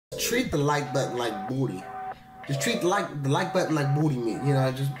treat the like button like booty. Just treat the like button like booty meat. You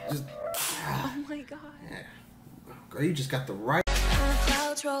know, just. Oh my god. Yeah. Girl, you just got the right.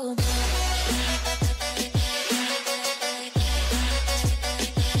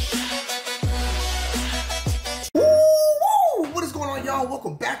 What is going on, y'all?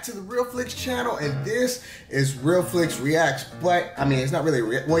 Welcome back to the RealFlix channel, and this is RealFlix Reacts. But I mean, it's not really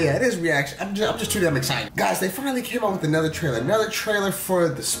well, yeah, it is reaction. I'm just too damn excited, guys. They finally came out with another trailer for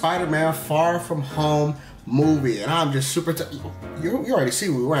the Spider-Man Far From Home movie, and I'm just super. You already see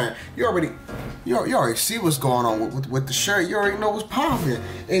what we're wearing. You already see what's going on with the shirt. You already know what's popping.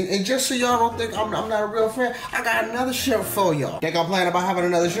 And just so y'all don't think I'm not a real fan, I got another shirt for y'all. Think I'm planning about having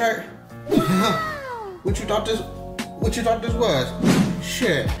another shirt? What you thought this was?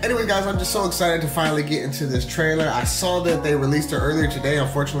 Shit. Anyway, guys, I'm just so excited to finally get into this trailer. I saw that they released it earlier today.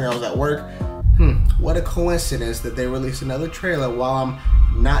 Unfortunately, I was at work. What a coincidence that they released another trailer while I'm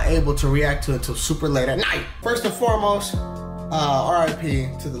not able to react to it until super late at night. First and foremost,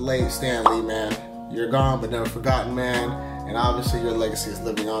 RIP to the late Stan Lee, man. You're gone but never forgotten, man. And obviously your legacy is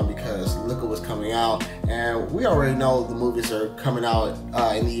living on because look at what's coming out. And we already know the movies are coming out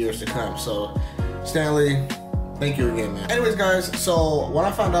in the years to come. So, Stan Lee, thank you again, man. Anyways, guys, so when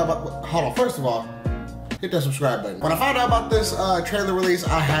I found out about, hold on, first of all, hit that subscribe button. When I found out about this trailer release,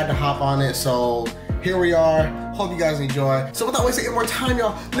 I had to hop on it, so here we are. Hope you guys enjoy. So without wasting any more time,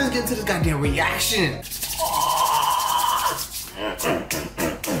 y'all, let's get into this goddamn reaction.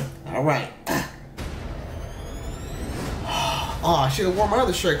 All right. Oh, I should have worn my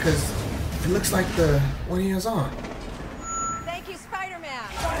other shirt because it looks like the one he has on. Thank you, Spider-Man.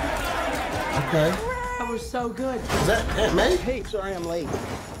 Okay. That was so good. Is that Aunt May? Hey, sorry I'm late.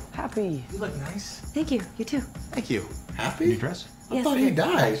 Happy. You look nice. Thank you. You too. Thank you. Happy? New dress? I thought he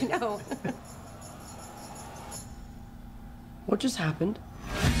died. No. What just happened?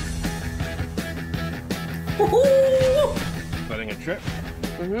 Planning a trip?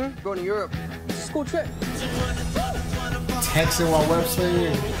 Going to Europe. It's a school trip. Texting while web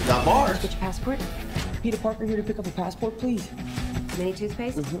slinging. Got bars. Get your passport. Peter Parker here to pick up a passport, please. Mini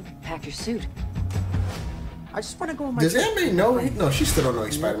toothpaste. Pack your suit. I just want to go with my. Does Aunt May know? No, she still don't know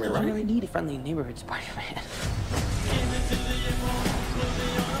he's Spider-Man, I right? really need a friendly neighborhood Spider-Man.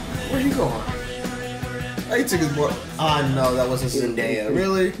 Where he going? Oh, he took his boy. Oh no, that wasn't Zendaya.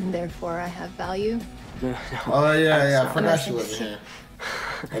 Really? Therefore, I have value. Oh yeah. I forgot she wasn't here.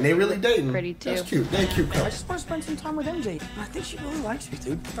 And they really dating. Pretty too. That's cute. They're cute I couple. just want to spend some time with MJ. I think she really likes me,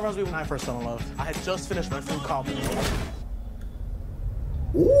 dude. That reminds me when I first fell in love. I had just finished my food copy.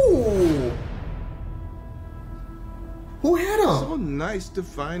 Ooh. Who had him? So nice to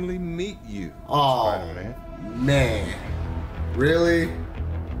finally meet you, Oh Spider-Man. man. Really?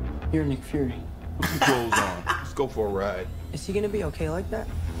 You're Nick Fury. Put your clothes on. Let's go for a ride. Is he gonna be okay like that?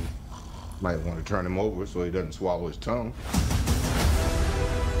 Might want to turn him over so he doesn't swallow his tongue.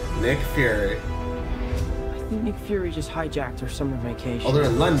 Nick Fury. I think Nick Fury just hijacked her summer vacation. Oh, they're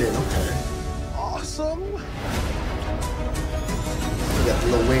in London. Okay. Awesome. We got the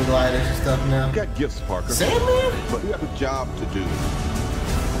little wing gliders and stuff now. You got gifts, Parker. Sandman? But you have a job to do.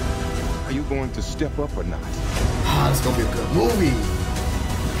 Are you going to step up or not? Ah, it's gonna be a good movie.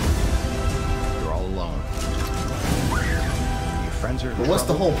 You're all alone. Your friends are in But what's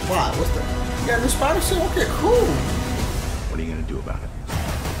the trouble. whole plot? You got a new spider suit? Okay, cool. What are you gonna do about it?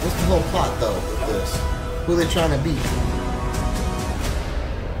 What's the whole plot though with this? Who are they trying to beat?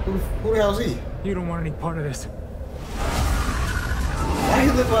 Who the hell's he? You don't want any part of this. Why he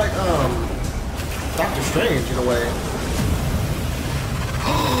look like Doctor Strange in a way?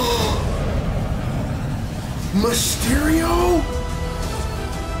 Mysterio?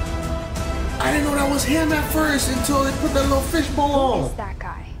 I didn't know that was him at first until they put that little fishbowl on. That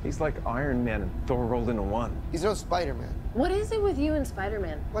guy. He's like Iron Man and Thor rolled into one. He's no Spider-Man. What is it with you and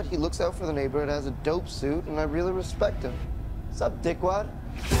Spider-Man? What? He looks out for the neighborhood, has a dope suit, and I really respect him. What's up, dickwad?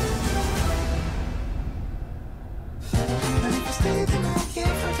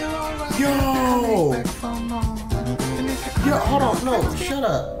 Yo! Yo, hold on, no, shut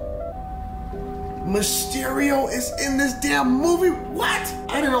up. Mysterio is in this damn movie? What?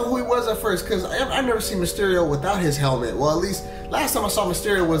 I didn't know who he was at first because I never seen Mysterio without his helmet. Well, at least last time I saw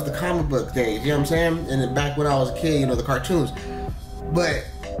Mysterio was the comic book days, you know what I'm saying? And then back when I was a kid, you know, the cartoons. But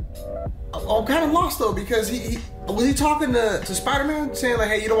I'm kind of lost though because was he talking to Spider-Man saying like,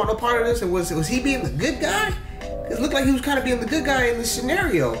 hey, you don't want no part of this? And was he being the good guy? It looked like he was kind of being the good guy in this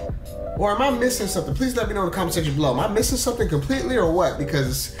scenario. Or am I missing something? Please let me know in the comment section below. Am I missing something completely or what?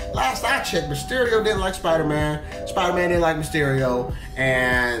 Because last I checked, Mysterio didn't like Spider-Man. Spider-Man didn't like Mysterio.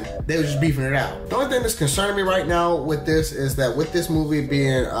 And they were just beefing it out. The only thing that's concerning me right now with this is that with this movie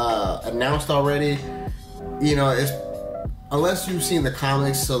being announced already. You know, it's unless you've seen the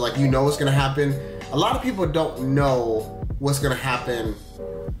comics, so like you know what's gonna happen. A lot of people don't know what's gonna happen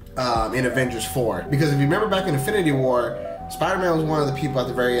in Avengers 4, because if you remember back in Infinity War, Spider-Man was one of the people at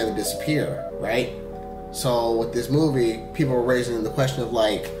the very end to disappear, right? So with this movie, people were raising the question of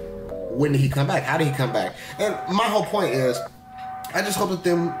like, when did he come back? How did he come back? And my whole point is, I just hope that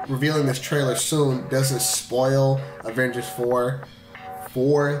them revealing this trailer soon doesn't spoil Avengers 4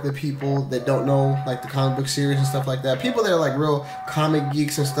 for the people that don't know like the comic book series and stuff like that. People that are like real comic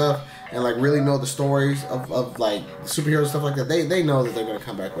geeks and stuff and like really know the stories of like superheroes and stuff like that, they know that they're gonna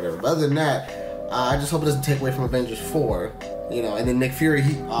come back, whatever. But other than that, I just hope it doesn't take away from Avengers 4. You know, and then Nick Fury,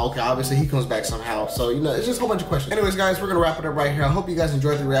 okay, obviously he comes back somehow. So, you know, it's just a whole bunch of questions. Anyways, guys, we're going to wrap it up right here. I hope you guys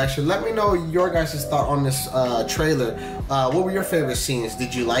enjoyed the reaction. Let me know your guys' thought on this trailer. What were your favorite scenes?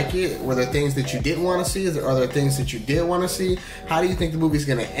 Did you like it? Were there things that you didn't want to see? Are there things that you did want to see? How do you think the movie's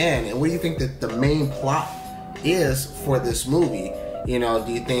going to end? And what do you think that the main plot is for this movie? You know,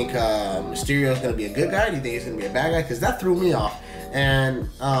 do you think Mysterio is going to be a good guy? Do you think he's going to be a bad guy? Because that threw me off. And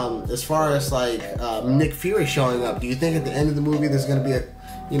as far as like Nick Fury showing up, do you think at the end of the movie there's going to be a,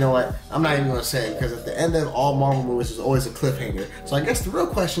 you know what, I'm not even going to say it, because at the end of all Marvel movies there's always a cliffhanger. So I guess the real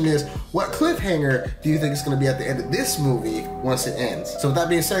question is, what cliffhanger do you think is going to be at the end of this movie once it ends? So with that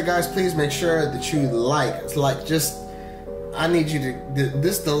being said, guys, please make sure that you I need you to,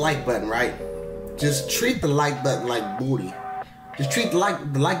 this is the like button, right? Just treat the like button like booty. Just treat the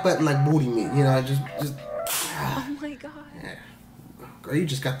like button like booty meat, you know, just Oh my god. yeah. Girl, you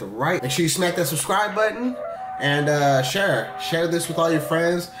just got the right. Make sure you smack that subscribe button and share this with all your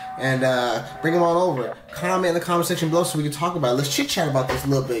friends and bring them on over. Comment in the comment section below so we can talk about it. Let's chit chat about this a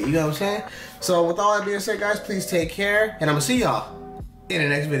little bit, you know what I'm saying? So with all that being said, guys, please take care, and I'm gonna see y'all in the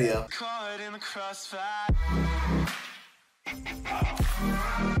next video. Caught in the crossfire.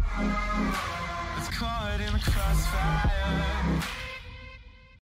 It's caught in the crossfire.